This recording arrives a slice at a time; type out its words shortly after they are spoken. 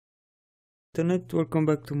Internet, welcome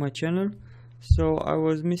back to my channel. So I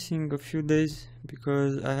was missing a few days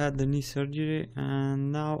because I had the knee surgery,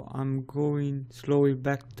 and now I'm going slowly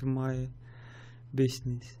back to my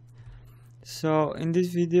business. So in this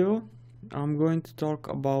video I'm going to talk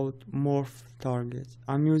about Morph Target.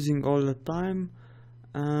 I'm using all the time,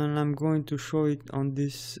 and I'm going to show it on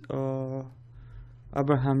this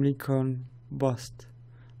Abraham Lincoln bust.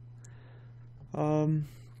 So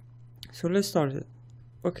let's start it.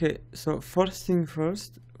 Okay, so first thing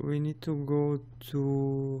first, we need to go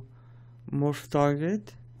to Morph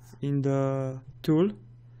Target in the tool.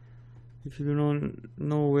 If you don't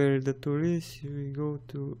know where the tool is, we go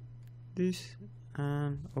to this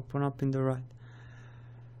and open up in the right.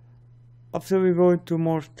 After we go to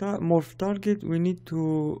Morph Target, we need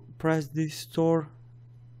to press this store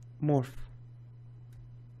morph.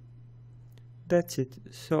 That's it.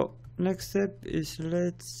 So next step is,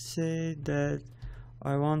 let's say that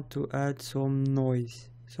I want to add some noise.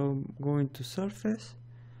 So going to surface,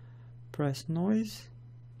 press noise.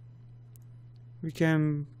 We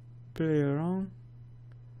can play around,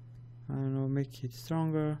 I don't know, make it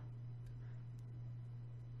stronger,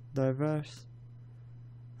 diverse.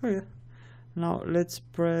 Oh yeah. Now let's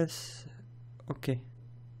press OK.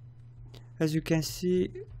 As you can see,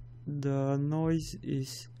 the noise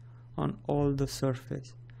is on all the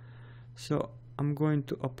surface. So I'm going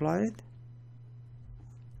to apply it.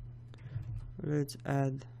 Let's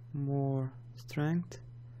add more strength.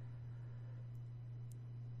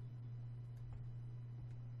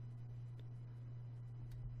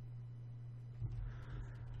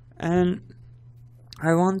 And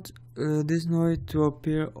I want this noise to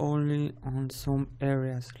appear only on some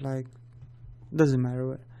areas, like doesn't matter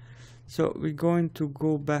where. So we're going to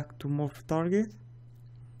go back to Morph Target.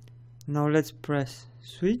 Now let's press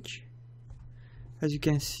switch. As you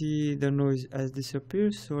can see, the noise has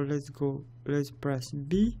disappeared. So let's press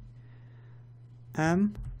B,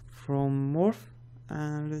 M from morph,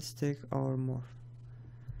 and let's take our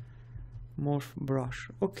morph brush.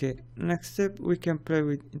 Okay, next step, we can play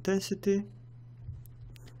with intensity,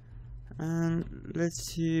 and let's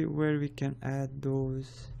see where we can add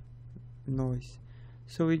those noise.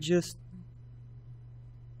 So we just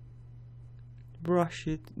brush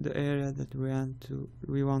it, the area that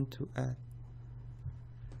we want to add.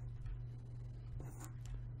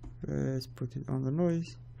 Let's put it on the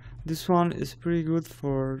noise. This one is pretty good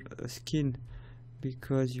for skin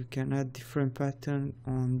because you can add different pattern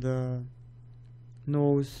on the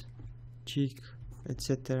nose, cheek,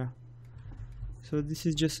 etc. So this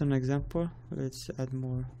is just an example. Let's add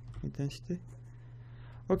more intensity.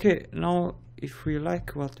 Okay, now if we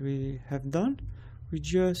like what we have done, we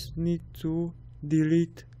just need to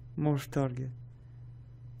delete Morph Target.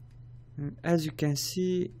 As you can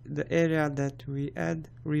see, the area that we add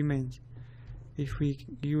remains. If we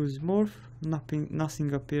use morph,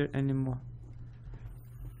 nothing appears anymore.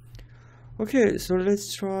 Okay, so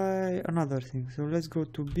let's try another thing. So let's go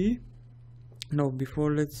to B. No,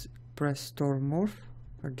 before let's press store morph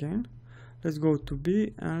again. Let's go to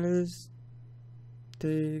B and let's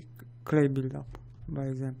take clay buildup by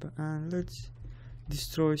example, and let's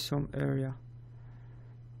destroy some area.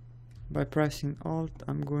 By pressing Alt,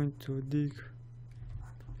 I'm going to dig,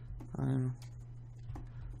 I don't know,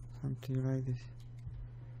 something like this.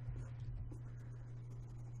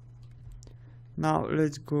 Now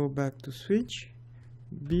let's go back to switch,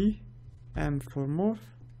 B, M for morph,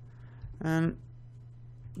 and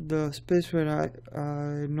the space where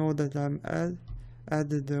I know that I'm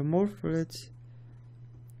added the morph, let's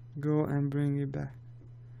go and bring it back.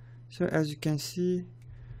 So as you can see,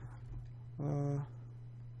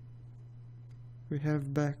 we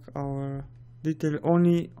have back our detail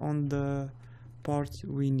only on the parts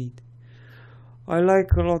we need. I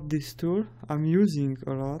like a lot this tool. I'm using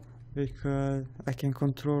a lot because I can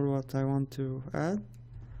control what I want to add.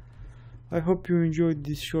 I hope you enjoyed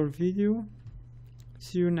this short video.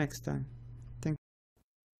 See you next time.